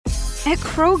At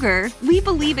Kroger, we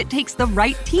believe it takes the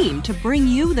right team to bring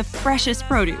you the freshest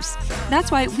produce. That's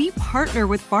why we partner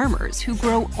with farmers who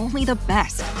grow only the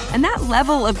best. And that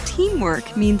level of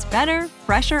teamwork means better,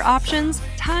 fresher options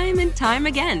time and time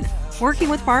again. Working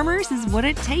with farmers is what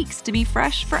it takes to be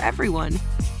fresh for everyone.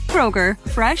 Kroger,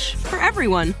 fresh for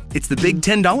everyone. It's the big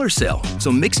 $10 sale,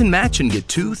 so mix and match and get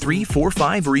 2, 3, 4,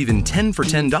 5, or even 10 for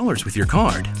 $10 with your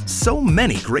card. So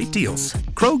many great deals.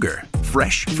 Kroger,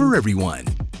 fresh for everyone.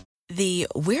 The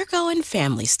We're Going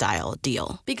Family Style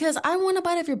deal. Because I want a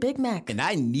bite of your Big Mac. And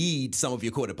I need some of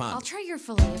your Quarter Pounder. I'll try your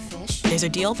Filet-O-Fish. There's a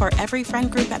deal for every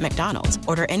friend group at McDonald's.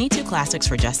 Order any 2 classics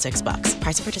for just $6.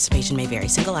 Price of participation may vary.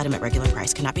 Single item at regular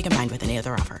price cannot be combined with any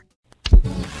other offer.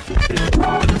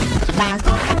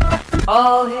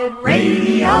 All Hit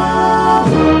Radio.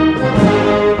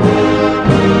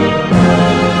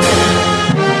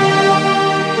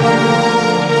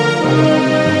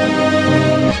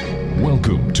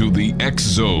 Welcome to the X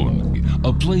Zone,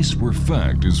 a place where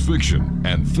fact is fiction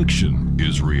and fiction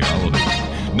is reality.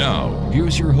 Now,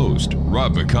 here's your host,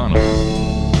 Rob McConnell.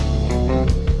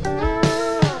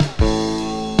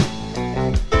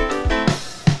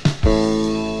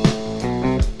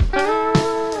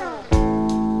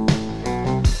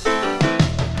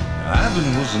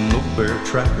 Ivan was an old bear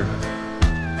tracker.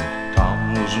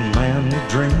 Tom was a man with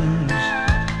dreams.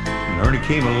 And Ernie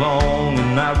came along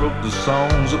and I wrote the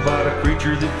songs about a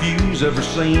creature that few's ever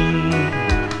seen.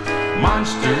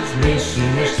 Monsters, myths,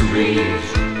 and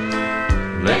mysteries,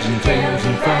 legend, tales,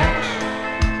 and facts.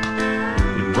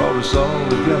 It brought us all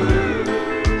together,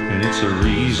 and it's a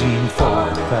reason for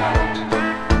the fact.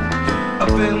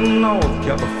 Up in North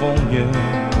California,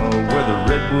 where the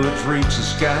redwoods reach the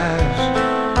skies,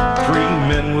 3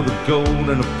 men with a goal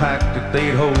and a pact that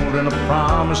they'd hold, and a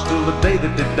promise till the day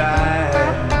that they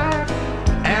died.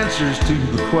 Answers to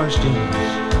the questions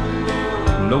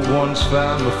no one's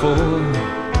found before.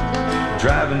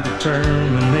 Driving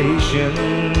determination,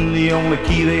 the only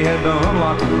key they had to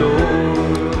unlock the door.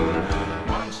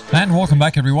 And welcome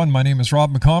back, everyone. My name is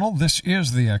Rob McConnell. This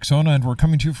is the X Zone, and we're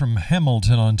coming to you from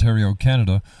Hamilton, Ontario,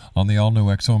 Canada, on the all-new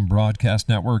X Zone Broadcast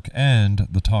Network and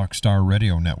the Talkstar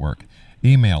Radio Network.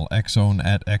 Email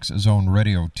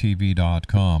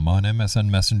xzone@xzoneradiotv.com, on MSN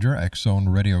Messenger,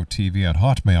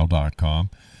 xzoneradiotv@hotmail.com,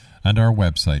 and our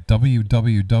website,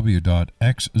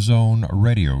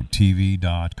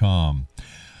 www.xzoneradiotv.com.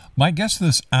 My guest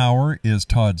this hour is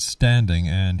Todd Standing,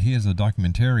 and he is a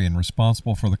documentarian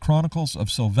responsible for the Chronicles of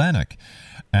Sylvanik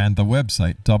and the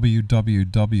website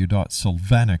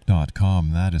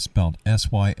www.sylvanik.com. That is spelled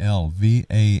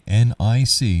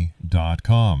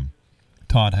SYLVANIC.com.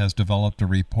 Todd has developed a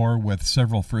rapport with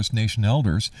several First Nation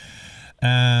elders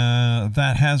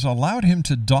that has allowed him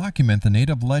to document the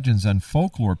native legends and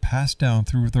folklore passed down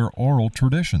through their oral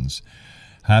traditions.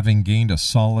 Having gained a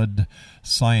solid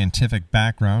scientific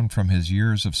background from his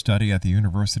years of study at the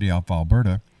University of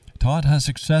Alberta, Todd has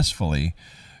successfully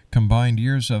combined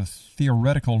years of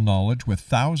theoretical knowledge with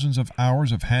thousands of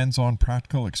hours of hands-on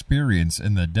practical experience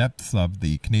in the depths of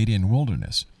the Canadian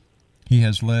wilderness. He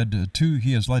has led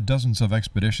dozens of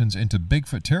expeditions into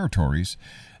Bigfoot territories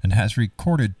and has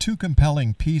recorded 2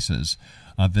 compelling pieces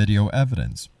of video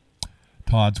evidence.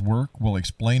 Todd's work will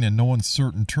explain in no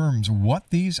uncertain terms what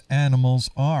these animals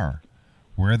are,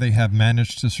 where they have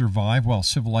managed to survive while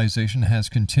civilization has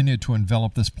continued to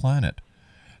envelop this planet,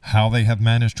 how they have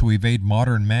managed to evade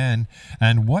modern man,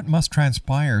 and what must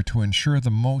transpire to ensure the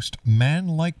most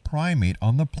man-like primate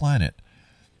on the planet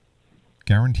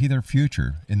guarantee their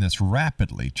future in this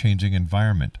rapidly changing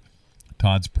environment.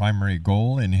 Todd's primary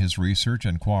goal in his research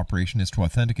and cooperation is to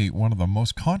authenticate one of the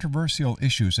most controversial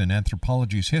issues in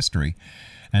anthropology's history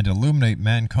and illuminate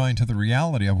mankind to the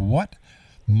reality of what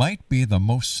might be the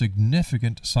most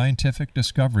significant scientific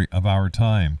discovery of our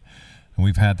time. And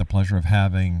we've had the pleasure of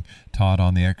having Todd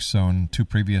on the X Zone 2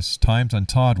 previous times. And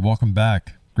Todd, welcome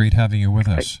back. Great having you with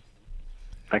us.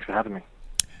 Thanks for having me.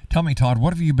 Tell me, Todd,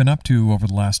 what have you been up to over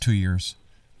the last 2 years?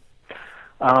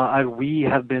 We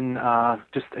have been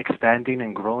just expanding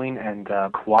and growing and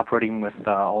cooperating with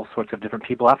all sorts of different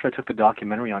people. After I took the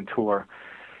documentary on tour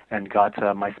and got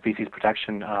my species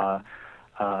protection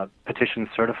petition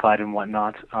certified and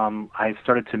whatnot, I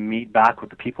started to meet back with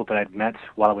the people that I'd met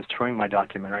while I was touring my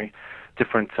documentary,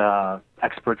 different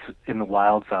experts in the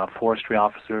wilds, forestry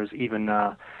officers, even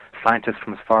scientists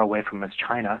from as far away from as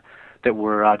China, that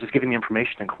were just giving me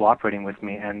information and cooperating with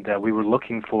me. And we were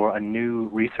looking for a new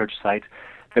research site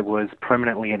that was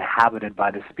permanently inhabited by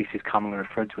the species commonly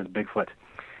referred to as Bigfoot.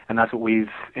 And that's what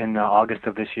in August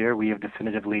of this year, we have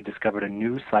definitively discovered a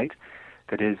new site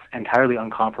that is entirely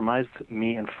uncompromised.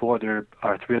 Me and there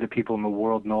are 3 other people in the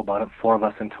world know about it, 4 of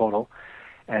us in total.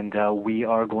 And we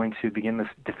are going to begin this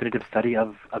definitive study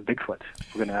of Bigfoot.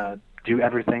 We're going to do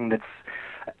everything that's...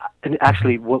 And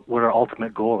actually, what our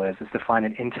ultimate goal is to find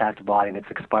an intact body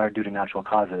that's expired due to natural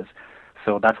causes.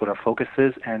 So that's what our focus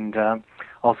is. And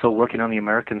also working on the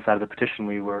American side of the petition,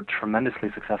 we were tremendously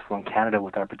successful in Canada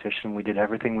with our petition. We did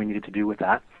everything we needed to do with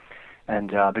that. And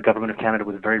the government of Canada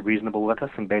was very reasonable with us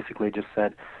and basically just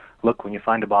said, look, when you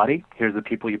find a body, here's the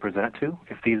people you present it to.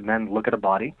 If these men look at a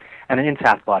body, and an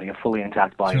intact body, a fully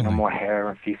intact body, no more hair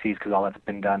or feces because all that's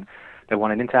been done, they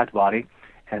want an intact body.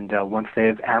 And once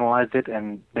they've analyzed it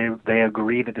and they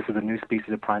agree that this is a new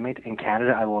species of primate, in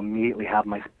Canada I will immediately have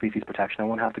my species protection. I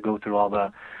won't have to go through all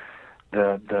the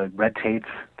red tape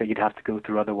that you'd have to go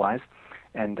through otherwise.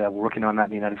 And we're working on that in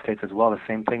the United States as well, the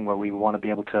same thing where we want to be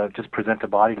able to just present a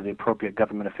body to the appropriate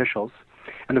government officials.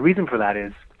 And the reason for that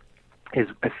is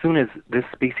as soon as this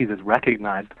species is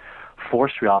recognized,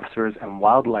 forestry officers and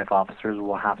wildlife officers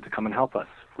will have to come and help us.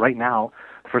 Right now,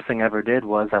 the first thing I ever did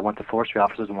was I went to forestry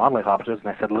officers and wildlife officers and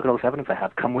I said, look at all this evidence I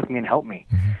have, come with me and help me.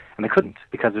 Mm-hmm. And they couldn't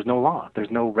because there's no law. There's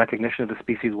no recognition of the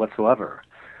species whatsoever.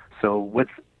 So with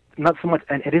not so much,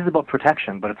 and it is about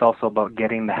protection, but it's also about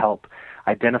getting the help,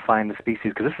 identifying the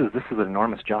species, because this is an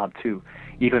enormous job too.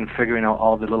 Even figuring out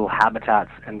all the little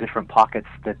habitats and different pockets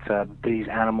that these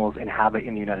animals inhabit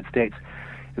in the United States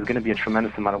is going to be a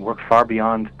tremendous amount of work, far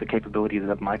beyond the capabilities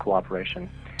of my cooperation.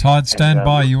 Todd, stand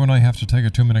by. You and I have to take a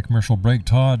 2-minute commercial break.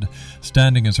 Todd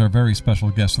Standing is our very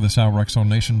special guest for this hour, X-Zone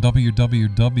Nation.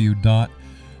 www.sylvanic.com,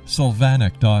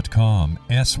 sylvanic.com.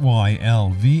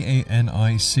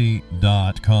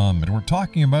 And we're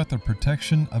talking about the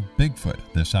protection of Bigfoot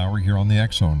this hour here on the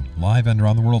X-Zone, live and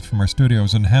around the world from our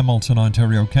studios in Hamilton,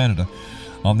 Ontario, Canada,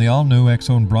 on the all-new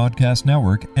X-Zone Broadcast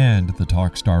Network and the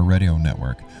Talkstar Radio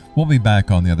Network. We'll be back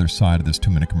on the other side of this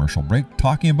 2-minute commercial break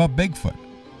talking about Bigfoot.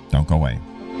 Don't go away.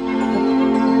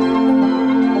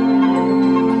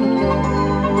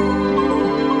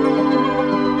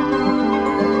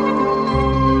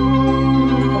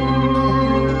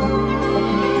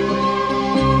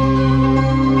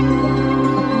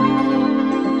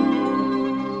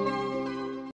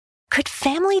 Could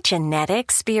family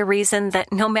genetics be a reason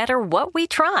that no matter what we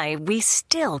try, we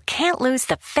still can't lose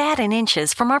the fat and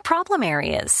inches from our problem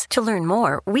areas? To learn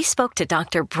more, we spoke to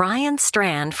Dr. Brian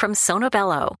Strand from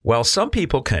Sonobello. While some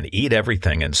people can eat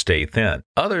everything and stay thin,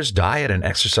 others diet and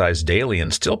exercise daily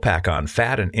and still pack on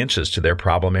fat and inches to their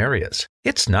problem areas.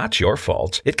 It's not your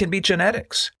fault. It can be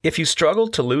genetics. If you struggle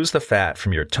to lose the fat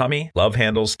from your tummy, love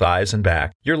handles, thighs, and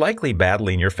back, you're likely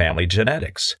battling your family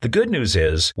genetics. The good news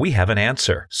is we have an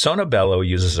answer. Sonobello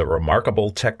uses a remarkable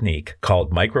technique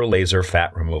called microlaser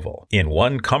fat removal. In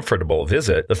one comfortable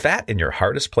visit, the fat in your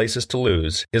hardest places to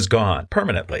lose is gone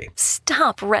permanently.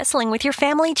 Stop wrestling with your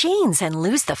family genes and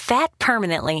lose the fat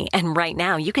permanently. And right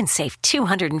now, you can save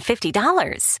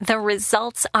 $250. The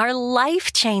results are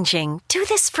life-changing. Do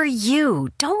this for you.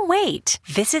 Don't wait.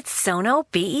 Visit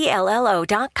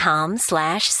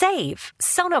sonobello.com/save.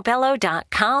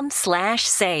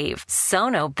 sonobello.com/save.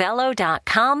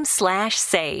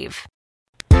 sonobello.com/save.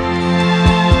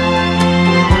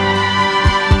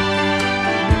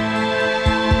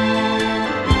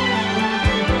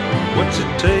 What's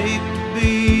it take to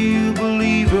be a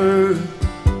believer?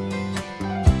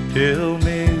 Tell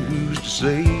me who's to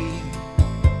say.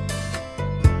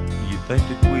 You think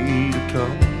that we'd have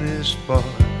come this far,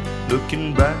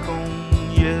 looking back on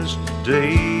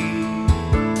yesterday?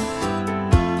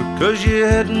 Because you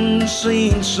hadn't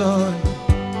seen sun,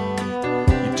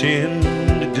 you tend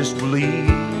to disbelieve.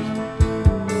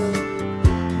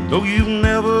 Though you've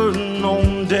never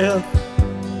known death,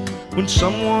 when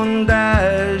someone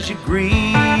dies you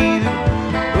grieve.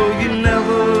 Though you've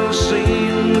never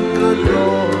seen the good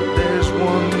Lord, there's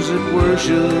ones that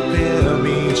worship Him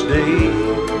each day.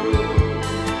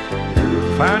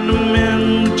 Find them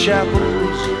in the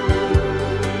chapels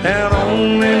and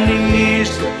on their knees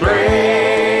to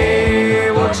pray.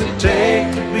 What's it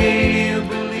take to be a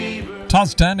believer? Todd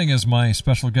Standing is my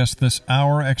special guest this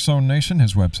hour, X-Zone Nation.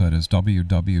 His website is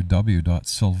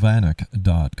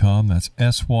www.sylvanic.com. That's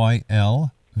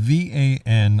sylvanic.com.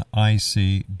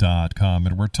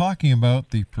 And we're talking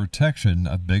about the protection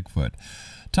of Bigfoot.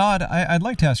 Todd, I'd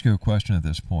like to ask you a question at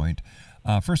this point.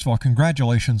 First of all,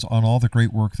 congratulations on all the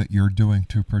great work that you're doing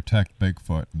to protect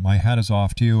Bigfoot. My hat is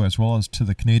off to you as well as to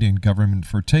the Canadian government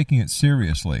for taking it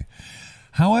seriously.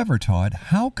 However, Todd,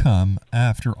 how come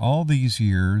after all these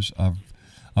years of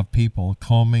people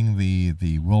combing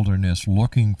the wilderness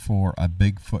looking for a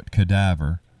Bigfoot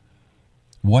cadaver,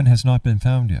 one has not been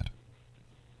found yet?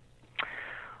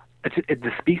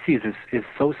 The species is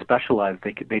so specialized.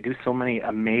 They do so many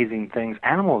amazing things.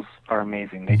 Animals are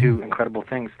amazing. They do incredible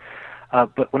things.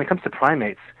 But when it comes to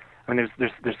primates, I mean,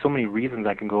 there's so many reasons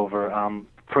I can go over.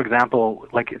 For example,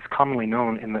 like it's commonly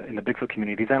known in the Bigfoot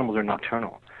community, these animals are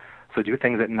nocturnal, so do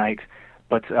things at night.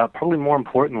 But probably more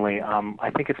importantly,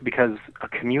 I think it's because a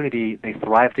community, they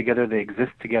thrive together, they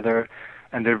exist together,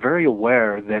 and they're very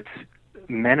aware that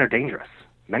men are dangerous.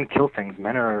 Men kill things.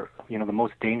 Men are, the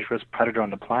most dangerous predator on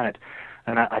the planet.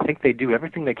 And I think they do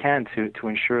everything they can to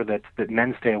ensure that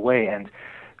men stay away, and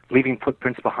leaving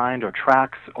footprints behind or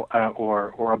tracks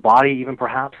or a body even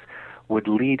perhaps would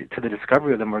lead to the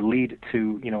discovery of them or lead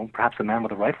to, perhaps a man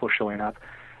with a rifle showing up.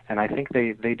 And I think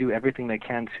they do everything they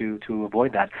can to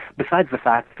avoid that. Besides the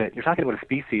fact that you're talking about a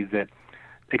species that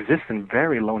exists in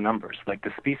very low numbers. Like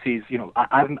the species,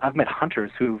 I've met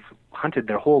hunters who've hunted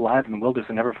their whole lives in the wilderness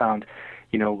and never found,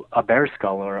 a bear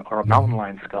skull or a mountain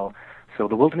lion skull. So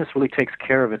the wilderness really takes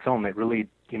care of its own. It really,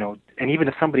 and even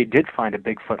if somebody did find a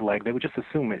Bigfoot leg, they would just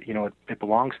assume it, it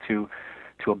belongs to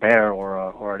a bear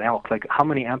or an elk. Like how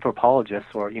many anthropologists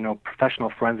or,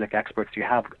 professional forensic experts do you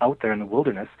have out there in the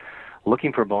wilderness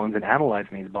looking for bones and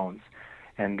analyzing these bones?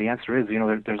 And the answer is,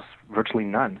 there's virtually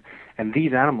none. And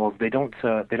these animals, they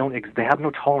have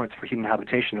no tolerance for human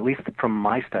habitation, at least from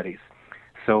my studies.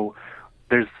 So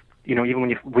there's,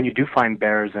 even when you do find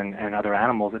bears and other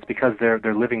animals, it's because they're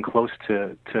living close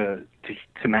to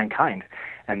mankind.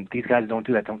 And these guys don't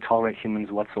do that, don't tolerate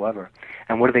humans whatsoever.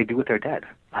 And what do they do with their dead?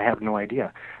 I have no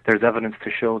idea. There's evidence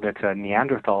to show that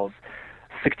Neanderthals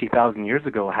 60,000 years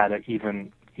ago had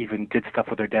even did stuff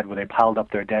with their dead where they piled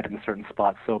up their dead in certain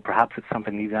spots. So perhaps it's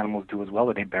something these animals do as well,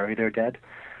 where they bury their dead.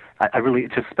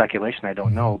 It's just speculation, I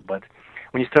don't know. But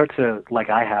when you start to, like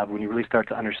I have, when you really start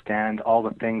to understand all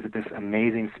the things that this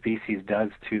amazing species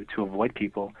does to avoid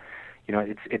people,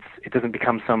 it doesn't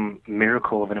become some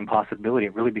miracle of an impossibility.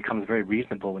 It really becomes very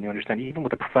reasonable when you understand, even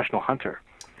with a professional hunter.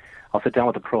 I'll sit down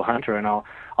with a pro hunter and I'll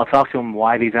talk to him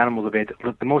why these animals evade.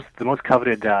 The most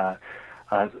coveted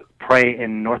prey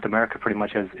in North America pretty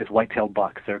much is white-tailed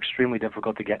bucks. They're extremely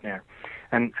difficult to get near.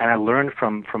 And I learned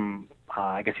from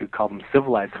I guess you would call them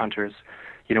civilized hunters,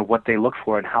 what they look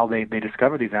for and how they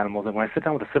discover these animals. And when I sit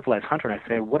down with a civilized hunter and I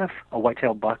say, what if a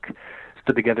white-tailed buck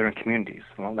stood together in communities?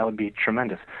 Well, that would be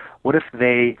tremendous. What if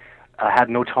they had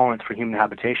no tolerance for human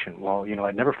habitation? Well,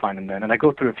 I'd never find them then. And I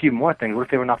go through a few more things. What if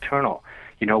they were nocturnal?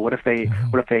 What if they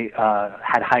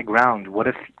had high ground? What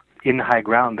if in high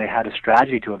ground they had a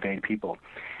strategy to evade people?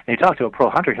 And you talk to a pro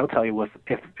hunter, he'll tell you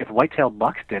if white-tailed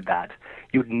bucks did that,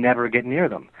 you'd never get near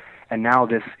them. And now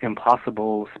this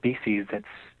impossible species that's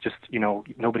just,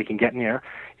 nobody can get near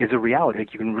is a reality.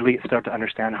 Like you can really start to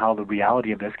understand how the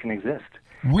reality of this can exist.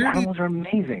 Animals are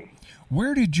amazing.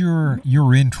 Where did your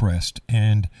interest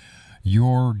and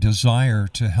your desire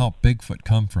to help Bigfoot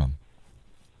come from?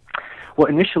 Well,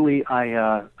 initially,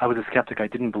 I was a skeptic. I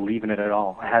didn't believe in it at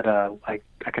all. I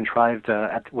contrived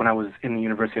when I was in the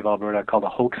University of Alberta called a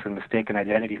hoax and mistaken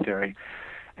identity theory,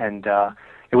 and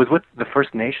it was with the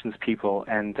First Nations people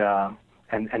and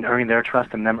earning their trust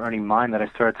and them earning mine that I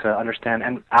started to understand.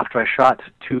 And after I shot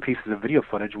 2 pieces of video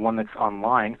footage, one that's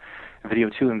online, video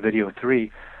 2 and video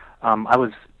 3, I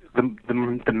was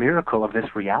the miracle of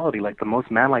this reality. Like the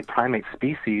most man-like primate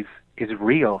species is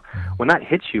real. When that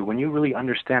hits you, when you really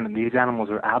understand that these animals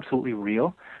are absolutely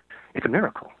real, it's a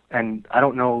miracle. And I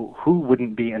don't know who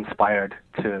wouldn't be inspired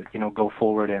to, go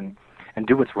forward and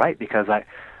do what's right, because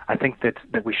I think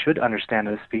that we should understand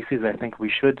this species. I think we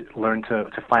should learn to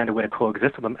find a way to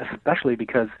coexist with them, especially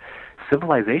because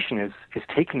civilization is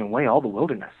taking away all the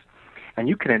wilderness. And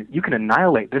you can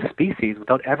annihilate this species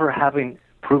without ever having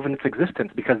proven its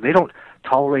existence, because they don't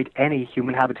tolerate any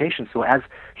human habitation. So as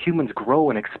humans grow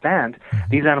and expand,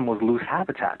 these animals lose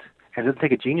habitat. And it doesn't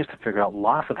take a genius to figure out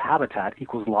loss of habitat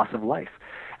equals loss of life.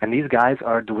 And these guys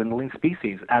are dwindling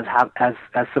species. As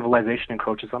civilization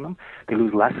encroaches on them, they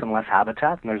lose less and less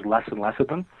habitat, and there's less and less of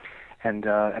them. And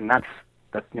that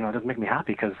it doesn't make me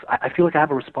happy, because I feel like I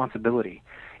have a responsibility,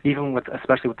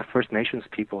 especially with the First Nations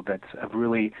people that have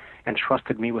really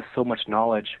entrusted me with so much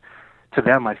knowledge. To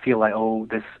them, I feel I owe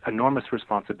this enormous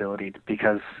responsibility,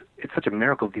 because it's such a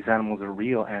miracle these animals are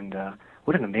real, and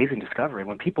what an amazing discovery.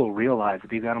 When people realize that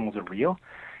these animals are real,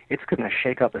 it's going to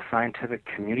shake up the scientific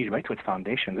community right to its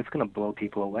foundations. It's going to blow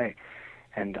people away,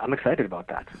 and I'm excited about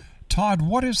that. Todd,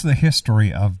 what is the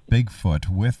history of Bigfoot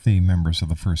with the members of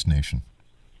the First Nation?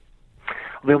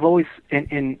 They've always,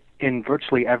 in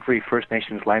virtually every First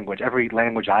Nations language, every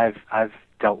language I've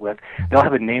dealt with, they'll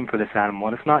have a name for this animal,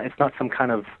 and it's not some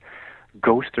kind of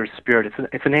ghost or spirit.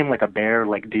 It's a name like a bear,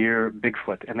 like deer,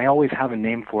 Bigfoot, and they always have a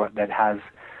name for it that has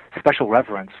special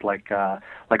reverence, like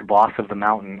Boss of the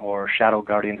Mountain or Shadow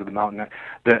Guardians of the Mountain.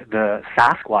 The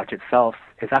Sasquatch itself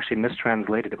is actually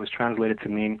mistranslated. It was translated to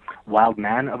mean wild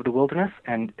man of the wilderness,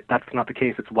 and that's not the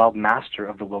case. It's wild master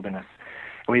of the wilderness.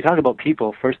 And when you talk about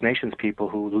people, First Nations people,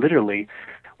 who literally,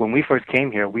 when we first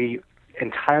came here, we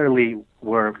entirely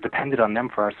were dependent on them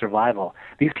for our survival.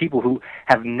 These people who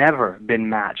have never been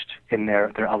matched in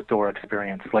their outdoor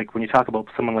experience. Like when you talk about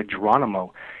someone like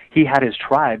Geronimo, he had his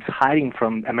tribes hiding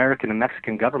from American and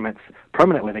Mexican governments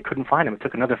permanently. They couldn't find him. It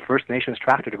took another First Nations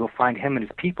tractor to go find him and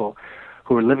his people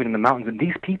who were living in the mountains. And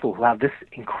these people who have this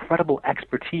incredible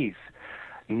expertise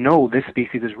know this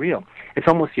species is real. It's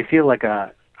almost, I feel like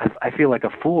a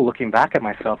fool looking back at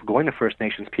myself, going to First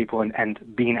Nations people and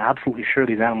being absolutely sure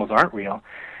these animals aren't real,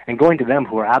 and going to them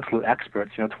who are absolute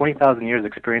experts, 20,000 years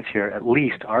experience here, at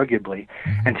least, arguably,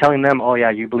 and telling them, oh yeah,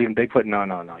 you believe in Bigfoot?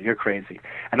 No, you're crazy.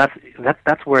 And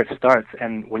that's where it starts.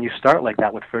 And when you start like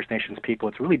that with First Nations people,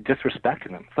 it's really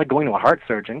disrespecting them. It's like going to a heart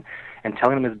surgeon and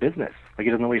telling him his business. Like he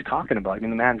doesn't know what he's talking about. I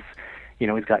mean, the man's,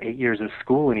 he's got 8 years of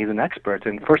school and he's an expert.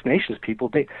 And First Nations people,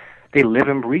 they live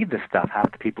and breathe this stuff,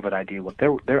 half the people that I deal with.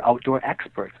 They're outdoor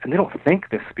experts, and they don't think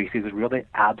this species is real. They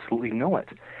absolutely know it.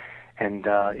 And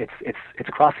it's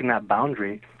crossing that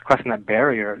boundary, crossing that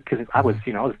barrier, because I was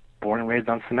born and raised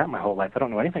on cement my whole life. I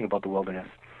don't know anything about the wilderness.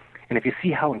 And if you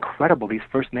see how incredible these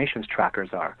First Nations trackers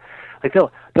are, like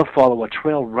they'll follow a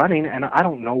trail running, and I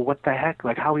don't know what the heck,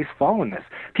 like how he's following this.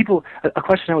 A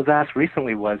question I was asked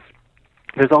recently was,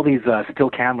 there's all these still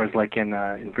cameras like in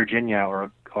Virginia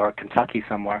or Kentucky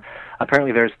somewhere.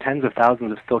 Apparently there's tens of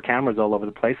thousands of still cameras all over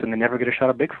the place, and they never get a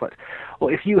shot of Bigfoot. Well,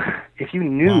 if you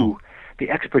knew the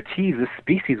expertise this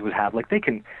species would have, like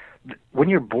when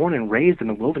you're born and raised in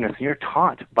the wilderness and you're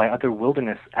taught by other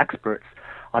wilderness experts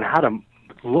on how to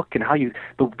look and how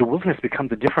the wilderness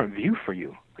becomes a different view for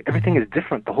you. Like everything is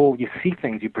different. You see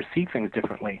things, you perceive things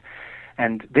differently.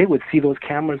 And they would see those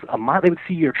cameras a mile. They would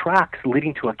see your tracks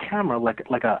leading to a camera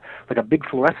like a big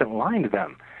fluorescent line to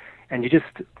them. And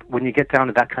when you get down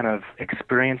to that kind of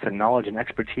experience and knowledge and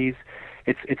expertise,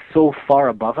 it's so far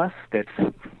above us that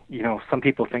some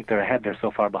people think they're ahead. They're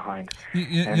so far behind.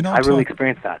 I really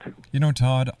experienced that.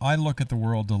 Todd, I look at the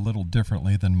world a little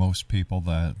differently than most people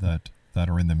that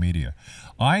are in the media.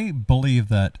 I believe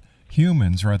that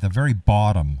humans are at the very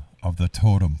bottom of the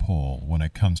totem pole when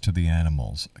it comes to the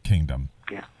animals kingdom.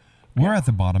 Yeah. We're at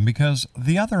the bottom because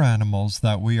the other animals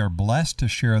that we are blessed to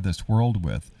share this world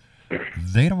with,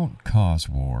 they don't cause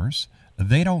wars.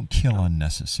 They don't kill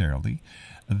unnecessarily.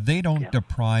 They don't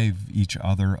deprive each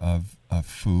other of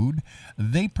food.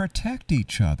 They protect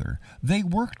each other. They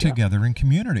work together in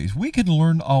communities. We can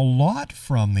learn a lot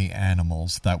from the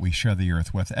animals that we share the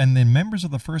earth with. And then members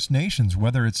of the First Nations,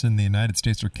 whether it's in the United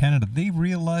States or Canada, they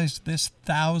realized this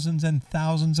thousands and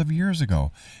thousands of years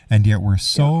ago. And yet we're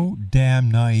so damn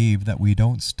naive that we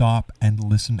don't stop and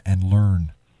listen and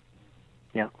learn.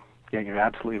 Yeah, you're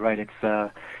absolutely right.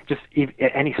 It's just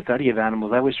any study of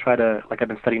animals. I always try to, I've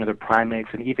been studying other primates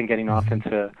and even getting off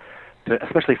into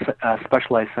especially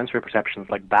specialized sensory perceptions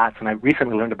like bats. And I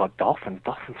recently learned about dolphins.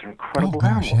 Dolphins are incredible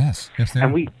animals. Yes, they are.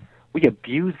 And we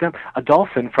abuse them. A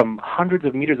dolphin from hundreds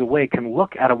of meters away can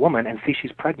look at a woman and see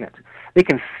she's pregnant. They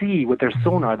can see with their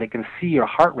sonar. They can see your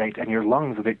heart rate and your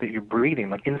lungs that you're breathing,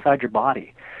 like inside your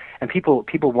body. And people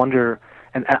wonder.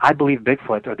 And I believe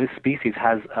Bigfoot, or this species,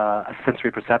 has a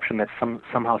sensory perception that's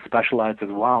somehow specialized as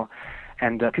well.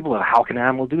 And people are, how can an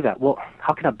animal do that? Well,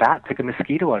 how can a bat pick a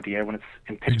mosquito out of the air when it's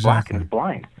in pitch black and it's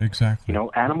blind? Exactly.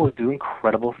 Animals do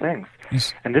incredible things.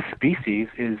 And this species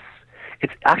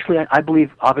it's actually, I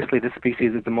believe, obviously this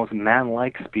species is the most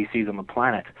man-like species on the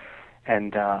planet.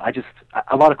 And a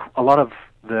lot of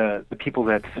the people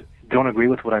that don't agree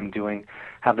with what I'm doing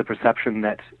have the perception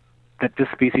that this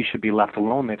species should be left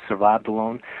alone. They've survived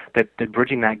alone. That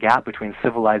bridging that gap between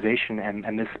civilization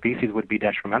and this species would be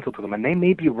detrimental to them. And they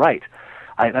may be right.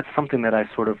 That's something that I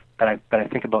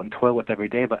think about and toil with every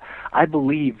day. But I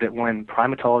believe that when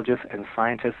primatologists and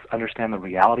scientists understand the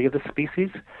reality of the species,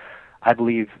 I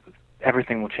believe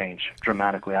everything will change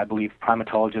dramatically. I believe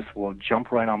primatologists will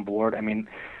jump right on board. I mean,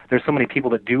 there's so many people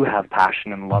that do have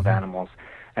passion and love animals.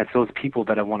 And it's those people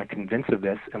that I want to convince of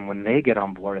this. And when they get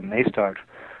on board and they start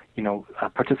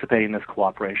participating in this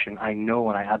cooperation, I know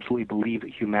and I absolutely believe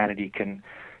that humanity can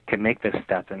make this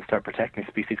step and start protecting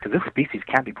the species, because this species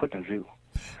can't be put in a zoo.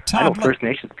 I know First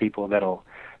Nations people that'll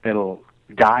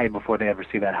die before they ever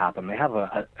see that happen. They have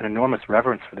an enormous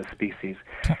reverence for this species,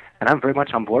 and I'm very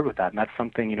much on board with that. And that's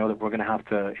something that we're going to have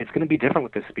to. It's going to be different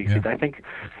with this species. I think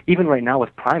even right now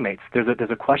with primates, there's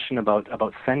a question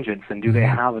about sentience and do they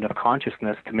have enough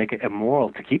consciousness to make it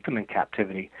immoral to keep them in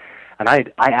captivity. And I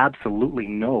absolutely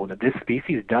know that this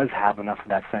species does have enough of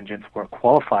that sentience where it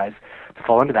qualifies to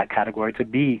fall into that category to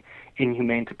be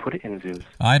inhumane to put it in zoos.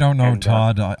 I don't know,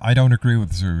 Todd. I don't agree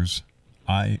with zoos.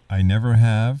 I never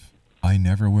have. I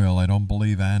never will. I don't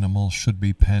believe animals should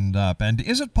be penned up. And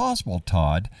is it possible,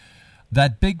 Todd,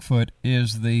 that Bigfoot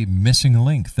is the missing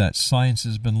link that science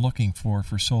has been looking for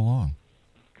so long?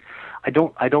 I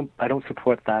don't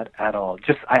support that at all.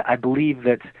 I believe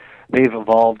that they've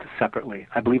evolved separately.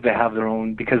 I believe they have their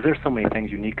own, because there's so many things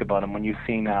unique about them. When you've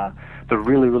seen the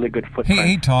really, really good footprints.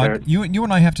 Hey, Todd, you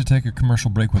and I have to take a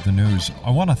commercial break with the news.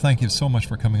 I want to thank you so much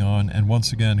for coming on, and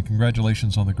once again,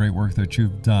 congratulations on the great work that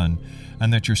you've done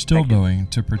and that you're still doing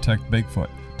to protect Bigfoot.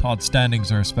 Todd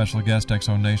Standing's our special guest,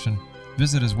 X-Zone Nation.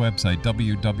 Visit his website,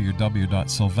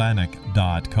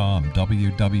 www.sylvanic.com,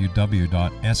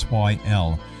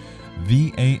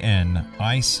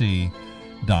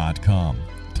 www.sylvanic.com.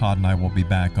 Todd and I will be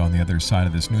back on the other side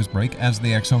of this news break as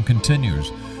the X-Zone continues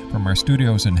from our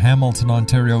studios in Hamilton,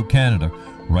 Ontario, Canada,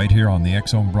 right here on the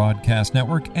X-Zone Broadcast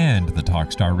Network and the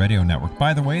Talkstar Radio Network.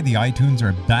 By the way, the iTunes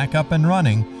are back up and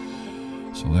running.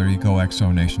 So there you go,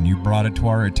 X-Zone Nation. You brought it to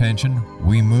our attention.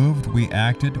 We moved, we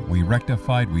acted, we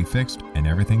rectified, we fixed, and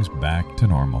everything's back to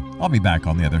normal. I'll be back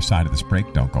on the other side of this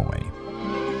break. Don't go away.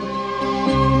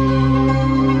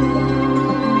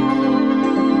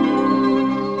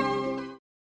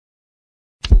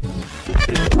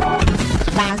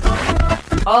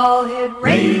 All Hit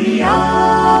Radio.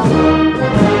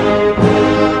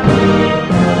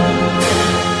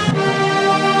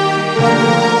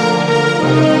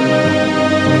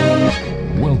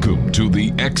 Welcome to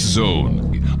the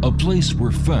X-Zone, a place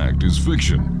where fact is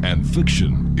fiction and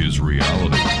fiction is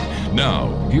reality.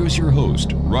 Now, here's your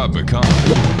host, Rob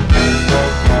McConnell.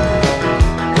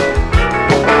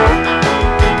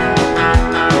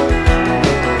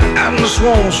 Out in the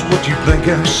swamps, what you think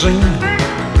I've seen?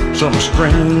 Something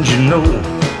strange, you know.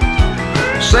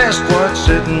 Sasquatch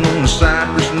sitting on the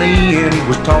cypress knee, and he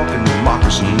was talking to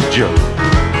Moccasin Joe.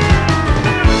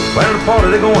 Well, the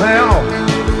party they gon' have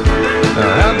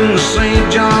out in the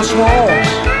St. John swamps.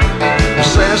 The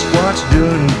Sasquatch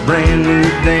doing a brand new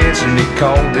dance, and he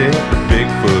called it the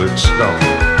Bigfoot Stomp.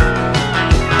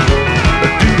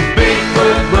 Do the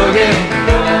Bigfoot boogie,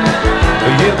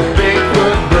 yeah, the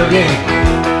Bigfoot boogie.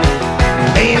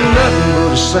 Ain't nothing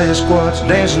but a Sasquatch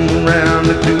dancing around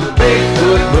to do the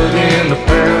Bigfoot boogie in the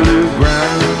parallel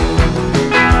ground.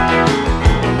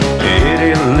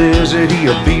 Eddie the Lizard, he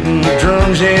a beating the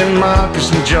drums, and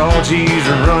Moccasin George, he's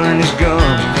a running his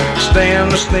gums. Stan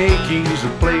the Snake, he's a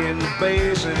playing the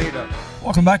bass, and he's a...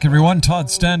 Welcome back, everyone. Todd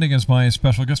Standing is my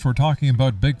special guest. We're talking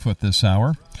about Bigfoot this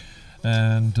hour.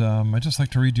 And I'd just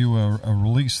like to read you a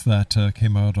release that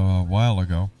came out a while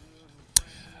ago.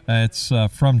 It's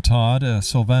from Todd, a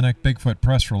Sylvanic Bigfoot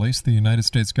press release. The United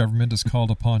States government is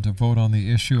called upon to vote on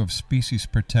the issue of species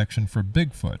protection for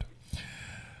Bigfoot.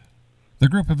 The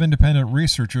group of independent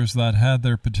researchers that had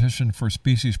their petition for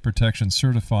species protection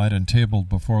certified and tabled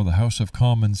before the House of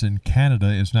Commons in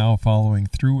Canada is now following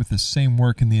through with the same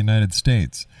work in the United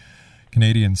States.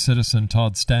 Canadian citizen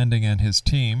Todd Standing and his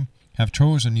team have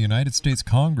chosen United States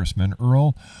Congressman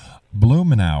Earl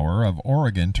Blumenauer of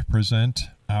Oregon to present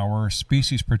our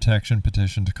species protection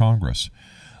petition to Congress.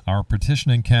 Our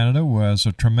petition in Canada was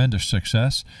a tremendous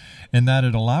success in that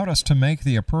it allowed us to make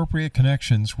the appropriate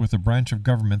connections with the branch of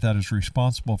government that is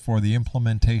responsible for the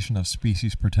implementation of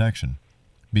species protection.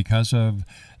 Because of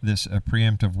this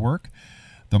preemptive work,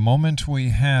 the moment we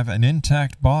have an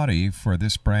intact body for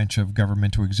this branch of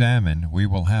government to examine, we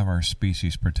will have our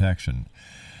species protection.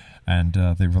 And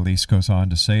the release goes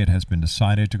on to say it has been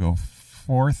decided to go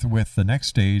forth with the next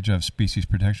stage of species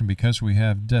protection because we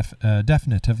have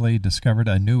definitively discovered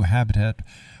a new habitat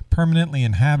permanently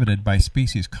inhabited by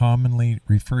species commonly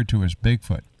referred to as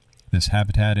Bigfoot. This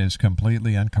habitat is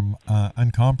completely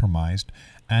uncompromised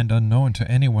and unknown to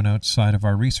anyone outside of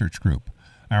our research group.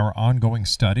 Our ongoing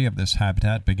study of this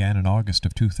habitat began in August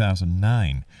of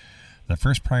 2009. The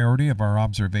first priority of our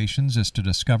observations is to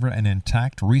discover an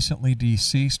intact, recently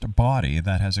deceased body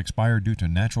that has expired due to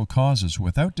natural causes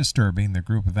without disturbing the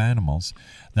group of animals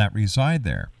that reside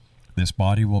there. This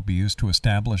body will be used to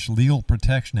establish legal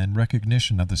protection and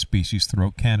recognition of the species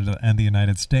throughout Canada and the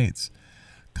United States.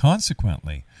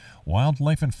 Consequently,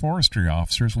 wildlife and forestry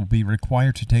officers will be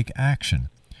required to take action.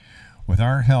 With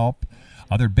our help,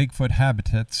 other Bigfoot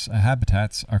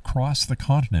habitats across the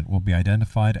continent will be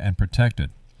identified and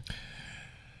protected.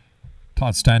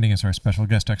 Todd Standing is our special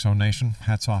guest, X-Zone Nation.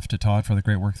 Hats off to Todd for the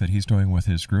great work that he's doing with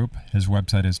his group. His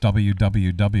website is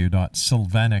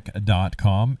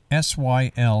www.sylvanic.com,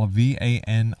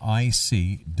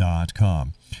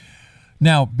 sylvanic.com.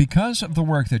 Now, because of the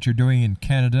work that you're doing in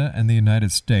Canada and the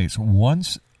United States,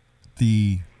 once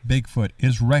the Bigfoot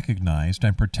is recognized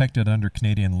and protected under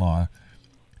Canadian law,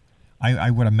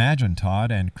 I would imagine,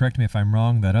 Todd, and correct me if I'm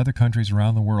wrong, that other countries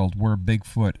around the world where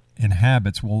Bigfoot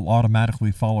inhabits will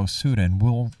automatically follow suit, and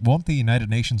won't the United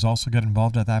Nations also get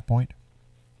involved at that point?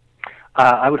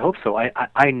 I would hope so.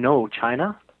 I know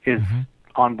China is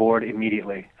on board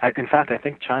immediately. In fact, I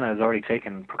think China has already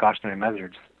taken precautionary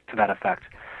measures to that effect.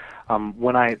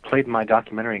 When I played my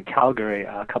documentary in Calgary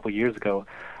a couple years ago,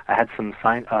 I had some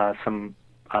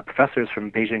professors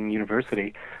from Beijing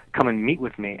University come and meet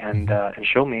with me and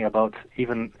show me about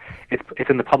it's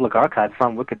in the public archives, it's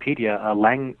on Wikipedia,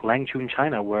 Langchun,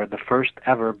 China, where the first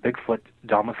ever Bigfoot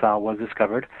domicile was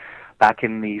discovered back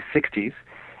in the 60s.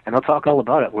 And they'll talk all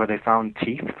about it, where they found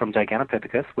teeth from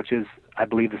Gigantopithecus, which is, I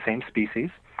believe, the same species.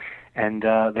 And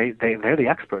they're the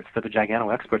experts. They're the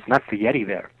Gigano experts, and that's the Yeti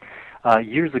there.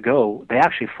 Years ago, they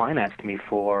actually financed me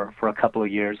for a couple of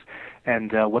years,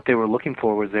 and what they were looking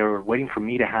for was they were waiting for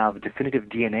me to have definitive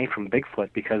DNA from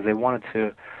Bigfoot because they wanted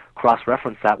to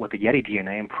cross-reference that with the Yeti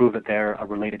DNA and prove that they're a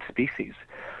related species.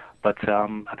 But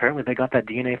apparently they got that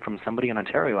DNA from somebody in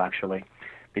Ontario, actually,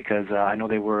 because I know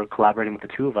they were collaborating with the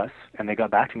two of us, and they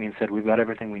got back to me and said, we've got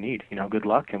everything we need. Good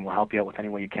luck, and we'll help you out with any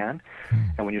way you can.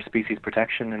 And when your species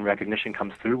protection and recognition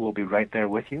comes through, we'll be right there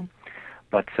with you.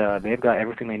 But they've got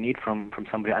everything they need from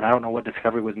somebody, and I don't know what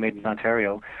discovery was made in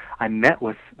Ontario. I met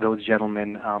with those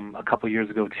gentlemen a couple years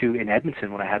ago, too, in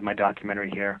Edmonton when I had my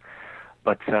documentary here.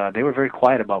 But they were very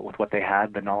quiet about with what they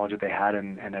had, the knowledge that they had,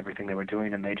 and everything they were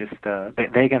doing, and they just,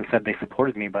 they again said they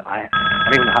supported me, but I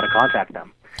don't even know how to contact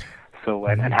them. So,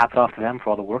 and hats off to them for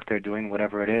all the work they're doing,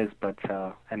 whatever it is, but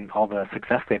and all the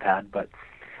success they've had. But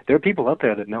there are people out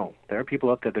there that know. There are people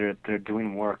out there that are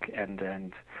doing work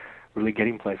and really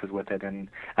getting places with it. And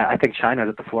I think China is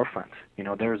at the forefront.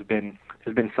 There's been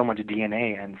so much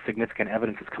DNA and significant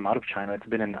evidence that's come out of China. It's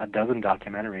been in a dozen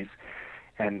documentaries,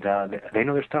 and they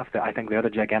know their stuff. I think they're the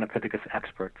Gigantopithecus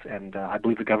experts, and I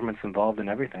believe the government's involved in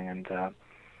everything. And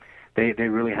they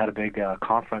really had a big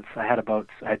conference. I had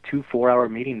 2 4-hour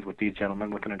meetings with these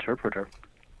gentlemen with an interpreter,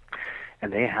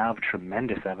 and they have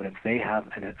tremendous evidence. They have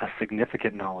a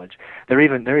significant knowledge. They're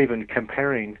even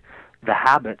comparing the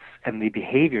habits and the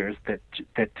behaviors that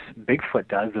Bigfoot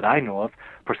does that I know of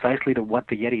precisely to what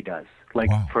the Yeti does.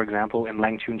 Like, for example, in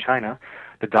Langchun, China,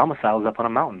 the domicile is up on a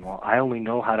mountain. Well, I only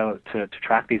know how to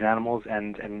track these animals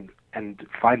and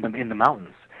find them in the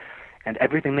mountains. And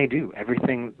everything they do,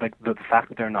 everything, like the fact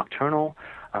that they're nocturnal,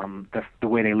 the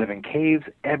way they live in caves,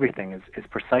 everything is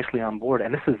precisely on board.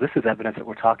 And this is evidence that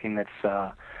we're talking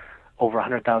that's over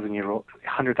 100,000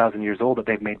 years old that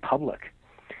they've made public.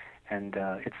 And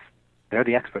they're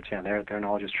the experts, yeah. Their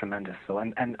knowledge is tremendous. So,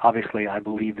 and obviously, I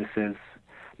believe this is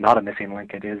not a missing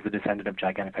link. It is the descendant of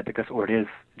Gigantopithecus, or it is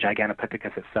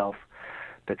Gigantopithecus itself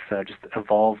that's just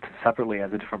evolved separately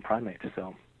as a different primate.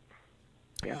 So,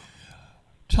 yeah.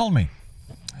 Tell me,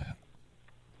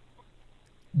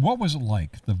 what was it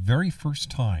like the very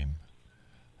first time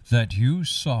that you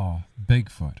saw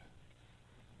Bigfoot?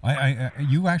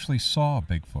 You actually saw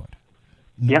Bigfoot.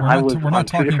 Yeah, I was on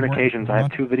 2 different occasions. I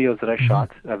have 2 videos that I shot.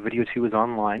 Video 2 is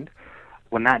online.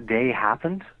 When that day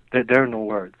happened, there are no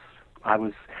words. I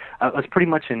was pretty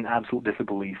much in absolute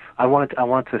disbelief. I wanted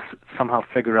to somehow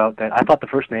figure out that I thought the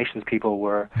First Nations people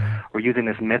were using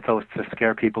this mythos to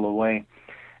scare people away.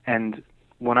 And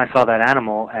when I saw that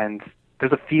animal, and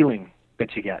there's a feeling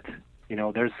that you get,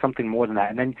 there's something more than that.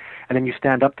 And then you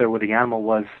stand up there where the animal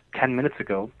was 10 minutes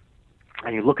ago,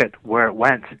 and you look at where it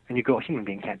went, and you go, a human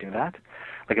being can't do that.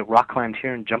 Like, it rock climbed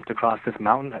here and jumped across this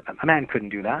mountain. A man couldn't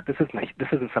do that. This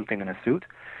isn't something in a suit.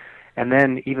 And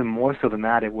then even more so than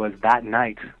that, it was that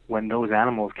night when those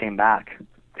animals came back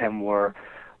and were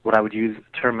what I would use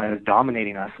term as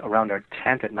dominating us around our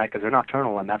tent at night, because they're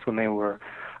nocturnal, and that's when they were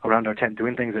around our tent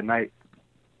doing things at night.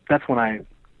 That's when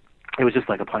it was just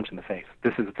like a punch in the face.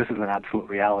 This is an absolute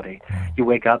reality. You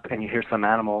wake up and you hear some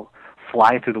animal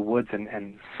fly through the woods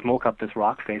and smoke up this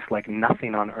rock face like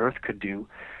nothing on earth could do.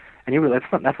 And you realize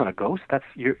that's not a ghost. That's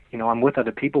I'm with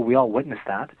other people. We all witnessed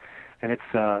that, and it's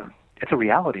a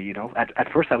reality.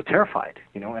 At first I was terrified.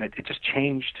 And it just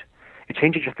changed. It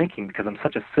changes your thinking, because I'm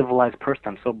such a civilized person.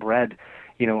 I'm so bred,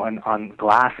 on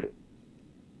glass.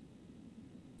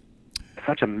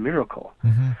 Such a miracle.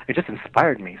 It just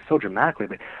inspired me so dramatically.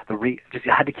 But I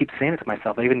had to keep saying it to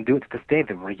myself. I even do it to this day.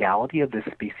 The reality of this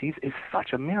species is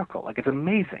such a miracle. Like, it's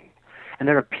amazing. And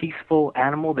they're a peaceful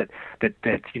animal that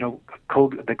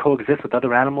coexists with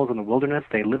other animals in the wilderness.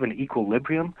 They live in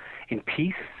equilibrium, in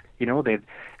peace.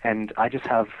 And I just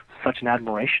have such an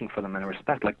admiration for them and a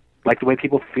respect. Like, Like the way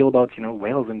people feel about,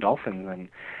 whales and dolphins, and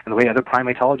the way other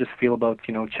primatologists feel about,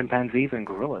 chimpanzees and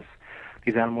gorillas.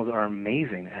 These animals are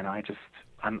amazing, and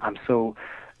I'm so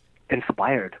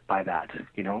inspired by that,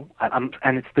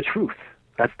 and it's the truth.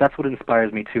 That's what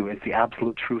inspires me too. It's the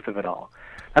absolute truth of it all.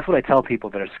 That's what I tell people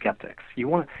that are skeptics.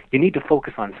 You need to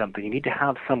focus on something. You need to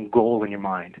have some goal in your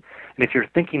mind. And if you're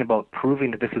thinking about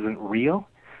proving that this isn't real,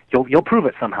 you'll prove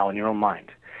it somehow in your own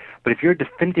mind. But if you're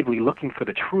definitively looking for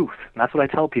the truth, and that's what I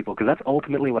tell people, because that's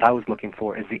ultimately what I was looking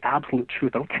for, is the absolute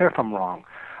truth. I don't care if I'm wrong.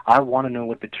 I want to know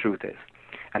what the truth is.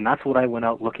 And that's what I went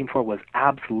out looking for, was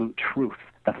absolute truth,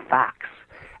 the facts.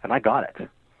 And I got it.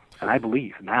 And I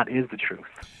believe, and that is the truth.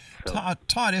 So.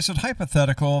 Todd, is it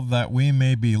hypothetical that we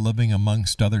may be living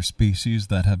amongst other species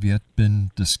that have yet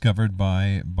been discovered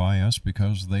by us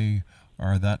because they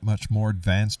are that much more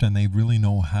advanced and they really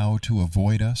know how to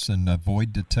avoid us and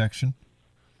avoid detection?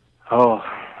 Oh,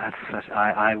 that's such.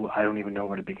 I don't even know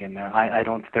where to begin there. I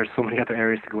don't. There's so many other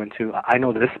areas to go into. I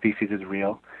know that this species is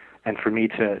real, and for me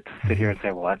to sit here and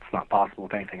say, well, that's not possible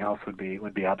with anything else would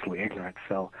be absolutely ignorant.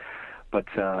 So, but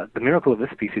the miracle of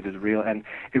this species is real, and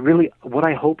it really, what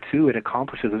I hope too it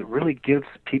accomplishes, it really gives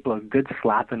people a good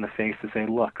slap in the face to say,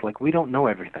 look, like, we don't know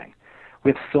everything.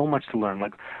 We have so much to learn.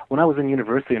 Like when I was in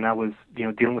university and I was,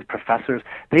 dealing with professors,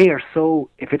 they are so,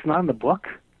 if it's not in the book,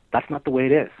 that's not the way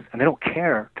it is, and they don't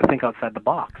care to think outside the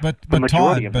box. But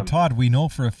Todd, we know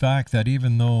for a fact that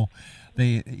even though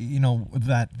they,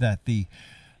 that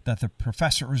the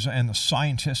professors and the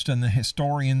scientists and the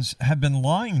historians have been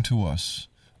lying to us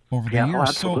over the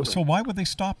years. So why would they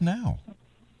stop now?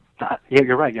 Yeah,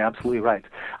 you're right. You're absolutely right.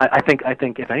 I think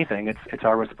if anything, it's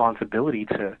our responsibility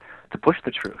to push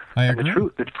the truth. I agree.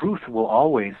 And the truth will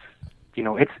always,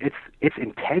 it's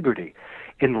integrity.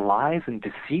 In lies and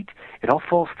deceit, it all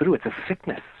falls through. It's a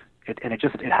sickness, it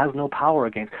has no power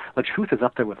against. Like, truth is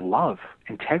up there with love,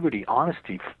 integrity,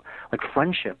 honesty, like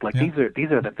friendship. Like these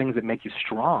are the things that make you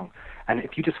strong. And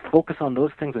if you just focus on those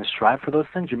things and strive for those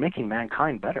things, you're making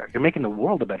mankind better. You're making the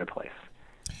world a better place.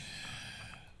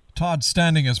 Todd,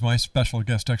 standing as my special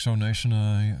guest, Exo Nation,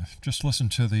 I just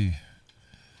listened to the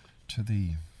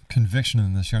conviction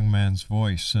in this young man's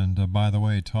voice. And by the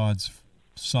way, Todd's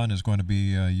son is going to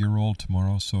be a year old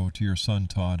tomorrow, so to your son,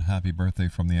 Todd, happy birthday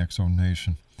from the Exo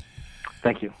Nation.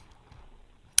 Thank you.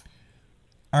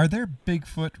 Are there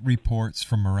Bigfoot reports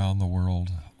from around the world,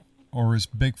 or is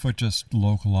Bigfoot just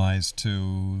localized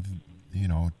to,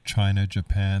 China,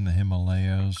 Japan, the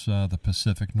Himalayas, the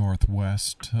Pacific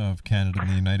Northwest of Canada and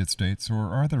the United States,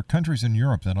 or are there countries in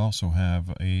Europe that also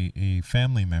have a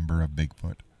family member of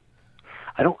Bigfoot?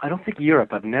 I don't think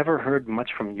Europe. I've never heard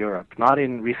much from Europe. Not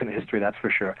in recent history, that's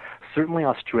for sure. Certainly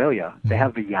Australia. They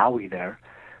have the Yowie there,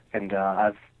 and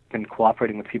I've been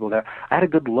cooperating with people there. I had a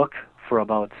good look for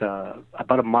about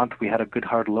a month. We had a good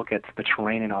hard look at the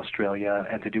terrain in Australia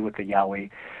and to do with the Yowie.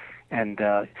 And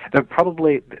the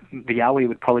Yowie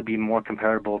would probably be more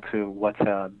comparable to what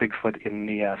Bigfoot in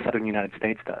the southern United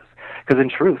States does. Because in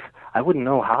truth, I wouldn't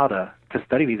know how to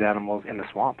study these animals in the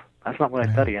swamp. That's not what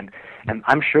I study, and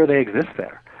I'm sure they exist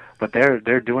there. But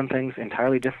they're doing things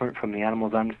entirely different from the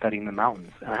animals I'm studying in the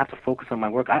mountains. And I have to focus on my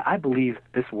work. I believe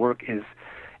this work is,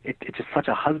 it's just such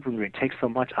a husbandry. It takes so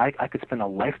much. I could spend a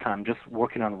lifetime just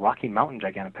working on Rocky Mountain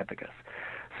Gigantopithecus.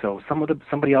 So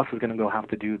somebody else is going to go have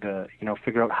to do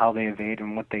figure out how they evade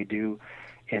and what they do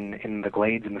in the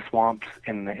glades, in the swamps,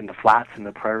 in the flats, in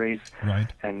the prairies. Right.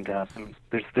 And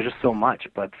there's just so much.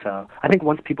 But I think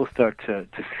once people start to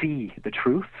see the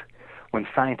truth, when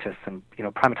scientists and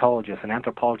primatologists and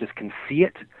anthropologists can see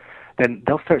it, then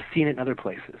they'll start seeing it in other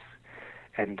places.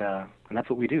 And that's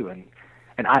what we do.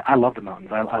 And I love the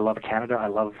mountains. I love Canada. I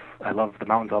love the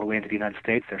mountains all the way into the United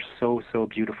States. They're so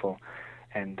beautiful.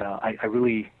 And I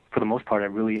really, for the most part, I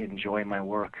really enjoy my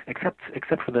work, except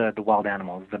for the wild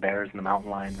animals, the bears and the mountain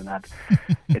lions, and that.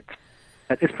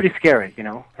 It's pretty scary,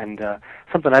 And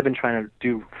something I've been trying to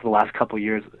do for the last couple of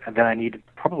years, and that I need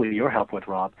probably your help with,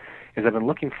 Rob, is I've been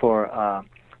looking for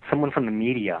someone from the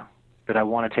media that I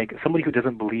want to take, somebody who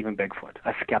doesn't believe in Bigfoot,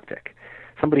 a skeptic,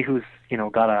 somebody who's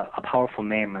got a powerful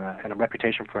name and a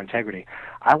reputation for integrity.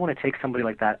 I want to take somebody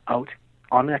like that out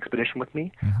on an expedition with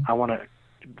me. Mm-hmm. I want to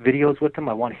videos with him.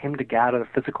 I want him to gather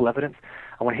physical evidence.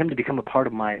 I want him to become a part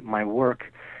of my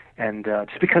work, and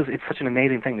just because it's such an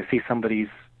amazing thing to see somebody's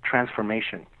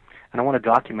transformation, and I want to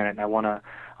document it, and I want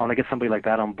to get somebody like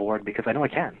that on board, because I know I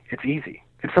can. It's easy.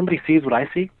 If somebody sees what I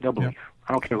see, they'll believe. Yeah.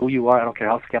 I don't care who you are. I don't care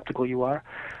how skeptical you are.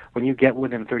 When you get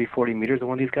within 30, 40 meters of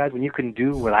one of these guys, when you can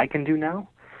do what I can do now,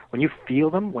 when you feel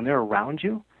them, when they're around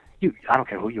you, I don't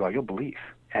care who you are, you'll believe.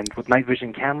 And with night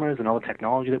vision cameras and all the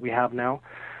technology that we have now,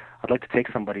 I'd like to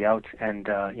take somebody out and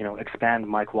expand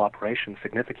my cooperation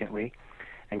significantly,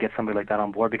 and get somebody like that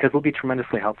on board, because it will be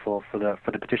tremendously helpful for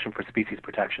the petition for species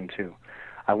protection too.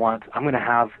 I'm going to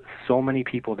have so many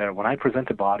people there when I present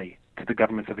a body to the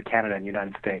governments of Canada and the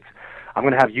United States. I'm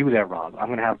going to have you there, Rob. I'm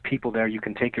going to have people there. You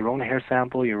can take your own hair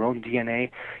sample, your own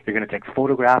DNA. You're going to take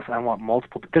photographs. I want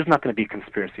multiple. There's not going to be a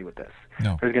conspiracy with this.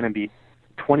 No. There's going to be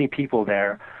 20 people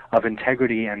there of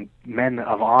integrity and men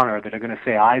of honor that are going to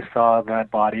say, I saw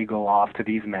that body go off to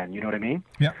these men. You know what I mean?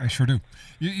 Yeah, I sure do.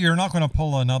 You're not going to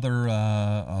pull another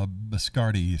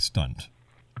Biscardi stunt.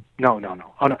 No.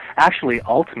 Oh, no. Actually,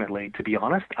 ultimately, to be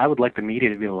honest, I would like the media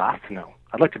to be the last to know.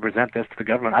 I'd like to present this to the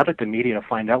government. I'd like the media to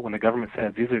find out when the government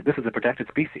says this is a protected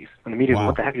species. And the media goes,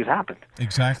 what the heck just happened?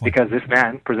 Exactly. Because this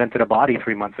man presented a body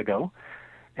 3 months ago,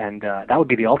 and that would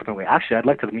be the ultimate way. Actually, I'd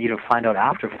like the media to find out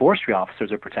after forestry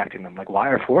officers are protecting them. Like, why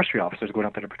are forestry officers going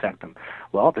up there to protect them?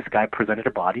 Well, this guy presented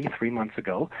a body 3 months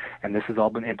ago, and this has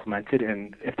all been implemented.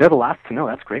 And if they're the last to know,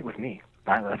 that's great with me.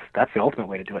 That's the ultimate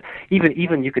way to do it.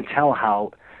 Even you can tell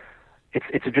how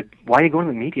why are you going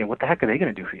to the media? What the heck are they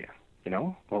going to do for you?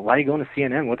 Well, why are you going to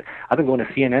CNN? I've been going to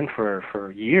CNN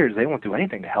for years. They won't do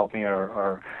anything to help me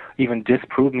or even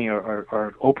disprove me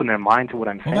or open their mind to what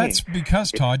I'm saying. Well, that's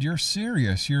because, Todd, you're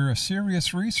serious. You're a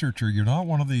serious researcher. You're not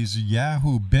one of these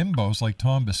Yahoo bimbos like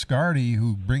Tom Biscardi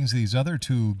who brings these other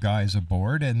two guys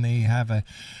aboard and they have a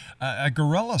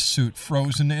gorilla suit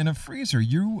frozen in a freezer.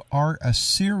 You are a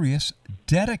serious,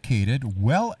 dedicated,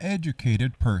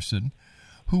 well-educated person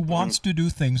who wants to do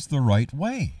things the right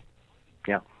way.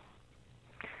 Yeah.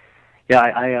 Yeah,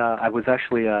 I was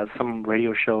actually some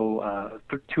radio show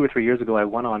 2 or 3 years ago. I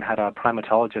went on, had a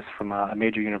primatologist from a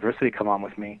major university come on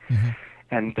with me,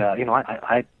 and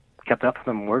I kept up with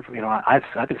them.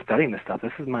 I've been studying this stuff.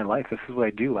 This is my life. This is what I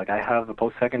do. Like, I have a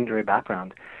post-secondary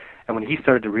background, and when he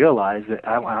started to realize that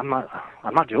I'm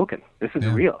not joking. This is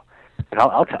real. And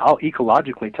I'll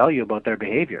ecologically tell you about their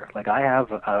behavior. Like, I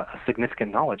have a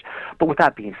significant knowledge. But with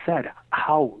that being said,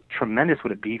 how tremendous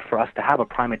would it be for us to have a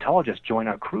primatologist join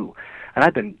our crew? And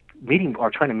I've been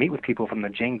trying to meet with people from the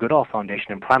Jane Goodall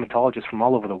Foundation and primatologists from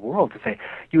all over the world to say,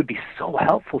 you would be so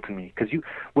helpful to me, because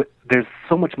there's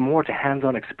so much more to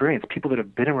hands-on experience, people that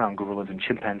have been around gorillas and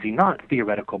chimpanzee, not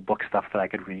theoretical book stuff that I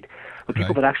could read, but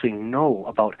people that actually know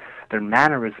about their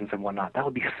mannerisms and whatnot. That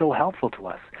would be so helpful to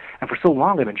us. And for so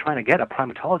long, I've been trying to get a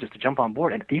primatologist to jump on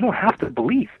board, and you don't have to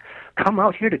believe. Come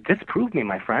out here to disprove me,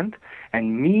 my friend,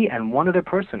 and me and one other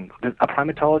person, a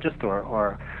primatologist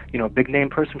or a big-name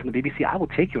person from the BBC, I will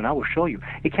take you and I will show you.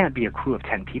 It can't be a crew of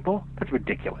 10 people. That's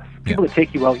ridiculous. People that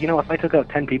take you out, if I took out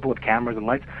 10 people with cameras and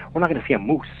lights, we're not going to see a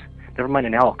moose. Never mind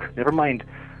an elk. Never mind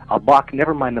a buck.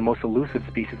 Never mind the most elusive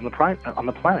species on the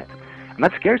planet. And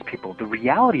that scares people. The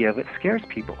reality of it scares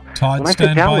people. Todd,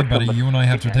 stand by, buddy. You and I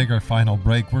have to take our final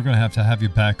break. We're going to have you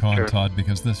back on, Todd,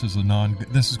 because this is going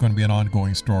to be an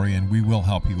ongoing story, and we will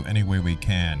help you any way we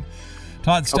can.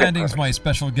 Todd Standing's my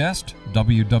special guest.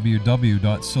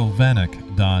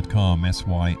 www.sylvanic.com.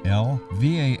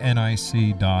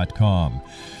 SYLVANIC.com.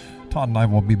 Todd and I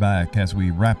will be back as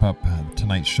we wrap up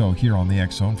tonight's show here on the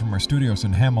X Zone from our studios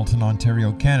in Hamilton,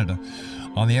 Ontario, Canada,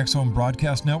 on the X Zone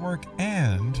Broadcast Network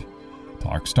and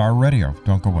Talkstar Radio.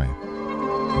 Don't go away.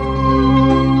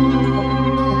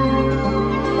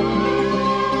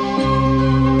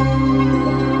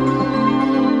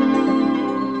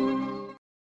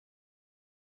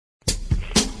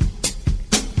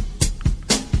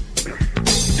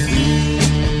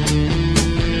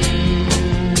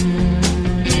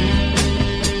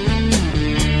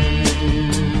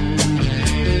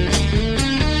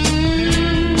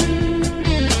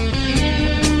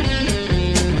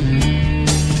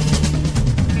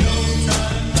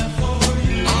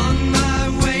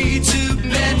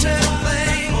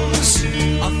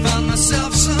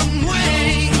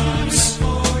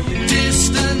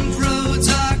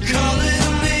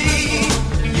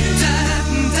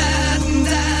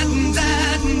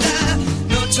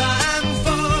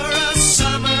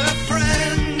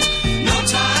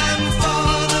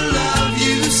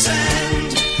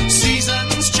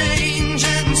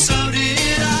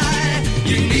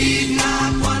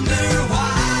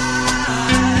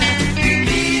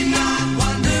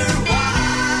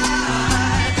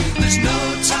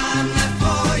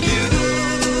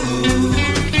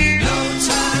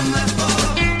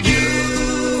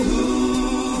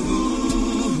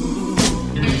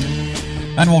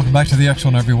 And welcome back to the X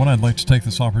Zone, everyone. I'd like to take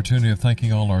this opportunity of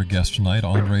thanking all our guests tonight.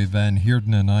 Andre Van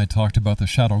Heerden and I talked about the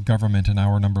shadow government in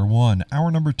hour number 1.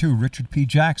 Hour number 2, Richard P.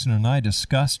 Jackson and I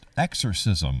discussed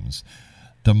exorcisms.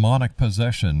 demonic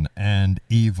possession and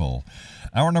evil.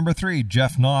 Hour number 3,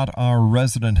 Jeff Knott, our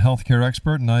resident healthcare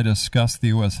expert, and I discuss the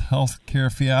U.S.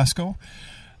 healthcare fiasco.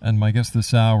 And my guest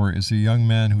this hour is a young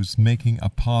man who's making a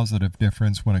positive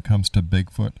difference when it comes to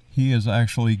Bigfoot. He is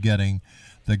actually getting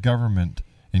the government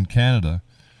in Canada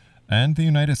and the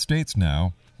United States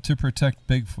now to protect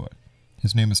Bigfoot.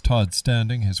 His name is Todd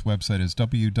Standing. His website is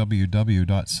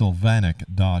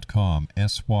www.sylvanic.com,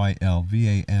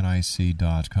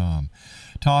 sylvanic.com.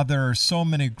 Todd, there are so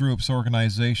many groups,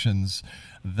 organizations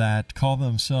that call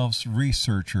themselves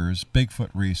researchers, Bigfoot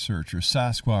researchers,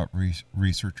 Sasquatch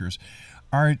researchers.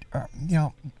 They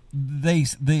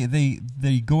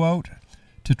go out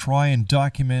to try and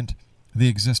document the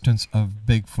existence of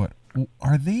Bigfoot.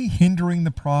 Are they hindering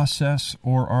the process,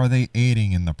 or are they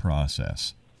aiding in the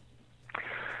process?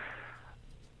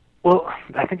 Well,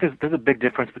 I think there's a big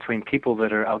difference between people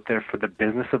that are out there for the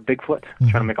business of Bigfoot,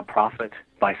 trying to make a profit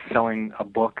by selling a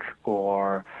book,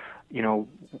 or,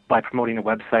 by promoting a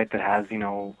website that has,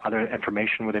 other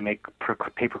information where they make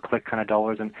pay-per-click kind of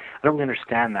dollars, and I don't really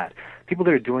understand that. People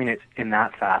that are doing it in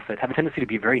that facet have a tendency to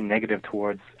be very negative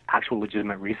towards actual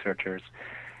legitimate researchers,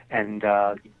 and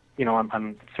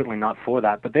I'm certainly not for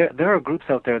that. But there are groups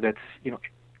out there that's,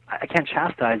 I can't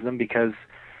chastise them because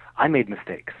I made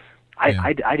mistakes.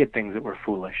 I did things that were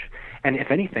foolish. And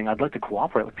if anything, I'd like to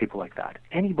cooperate with people like that.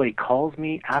 Anybody calls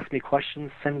me, asks me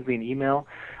questions, sends me an email.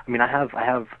 I mean, I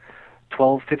have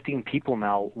 12, 15 people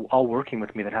now all working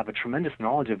with me that have a tremendous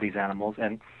knowledge of these animals.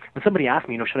 And when somebody asks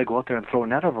me, should I go out there and throw a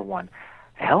net over one?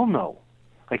 Hell no.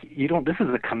 Like, this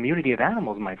is a community of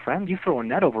animals, my friend. You throw a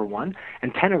net over one,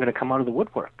 and 10 are going to come out of the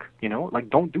woodwork.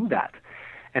 Don't do that.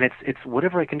 And it's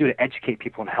whatever I can do to educate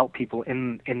people and help people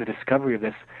in the discovery of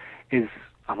this is,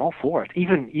 I'm all for it.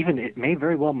 Even it may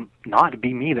very well not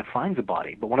be me that finds a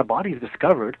body, but when a body is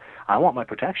discovered, I want my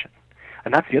protection.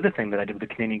 And that's the other thing that I did with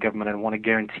the Canadian government and want to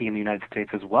guarantee in the United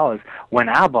States as well, is when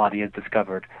our body is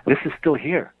discovered, this is still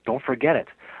here. Don't forget it.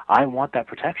 I want that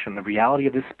protection. The reality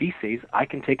of this species, I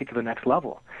can take it to the next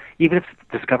level, even if it's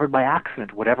discovered by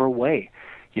accident, whatever way,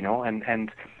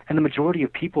 And the majority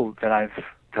of people that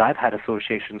I've had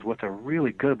associations with are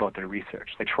really good about their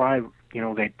research. They try,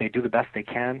 they do the best they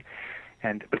can.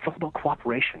 But it's all about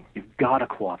cooperation. You've got to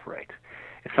cooperate.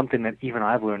 It's something that even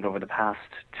I've learned over the past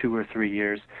 2 or 3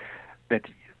 years, that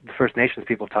the First Nations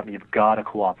people have taught me. You've got to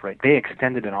cooperate. They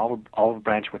extended an olive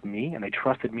branch with me, and they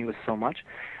trusted me with so much,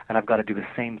 and I've got to do the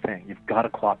same thing. You've got to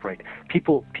cooperate.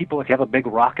 People, if you have a big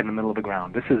rock in the middle of the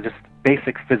ground, this is just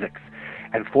basic physics,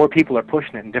 and 4 people are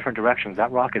pushing it in different directions,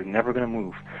 that rock is never going to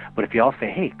move. But if you all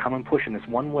say, hey, come and push in this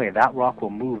one way, that rock will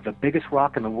move. The biggest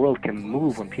rock in the world can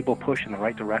move when people push in the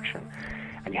right direction.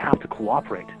 And you have to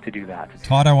cooperate to do that.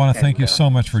 Todd, I want to thank you so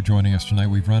much for joining us tonight.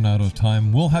 We've run out of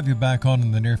time. We'll have you back on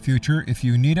in the near future. If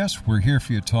you need us, we're here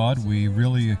for you, Todd. We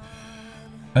really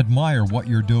admire what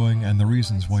you're doing and the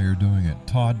reasons why you're doing it.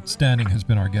 Todd Standing has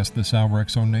been our guest this hour,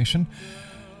 X-Zone Nation.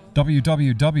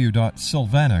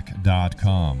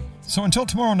 www.sylvanic.com. So until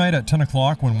tomorrow night at 10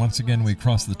 o'clock, when once again we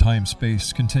cross the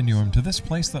time-space continuum to this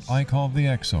place that I call the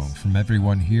X-Zone. From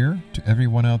everyone here to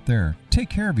everyone out there, take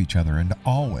care of each other and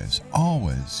always,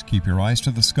 always keep your eyes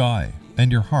to the sky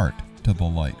and your heart to the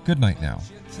light. Good night now.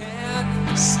 You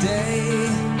can't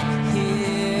stay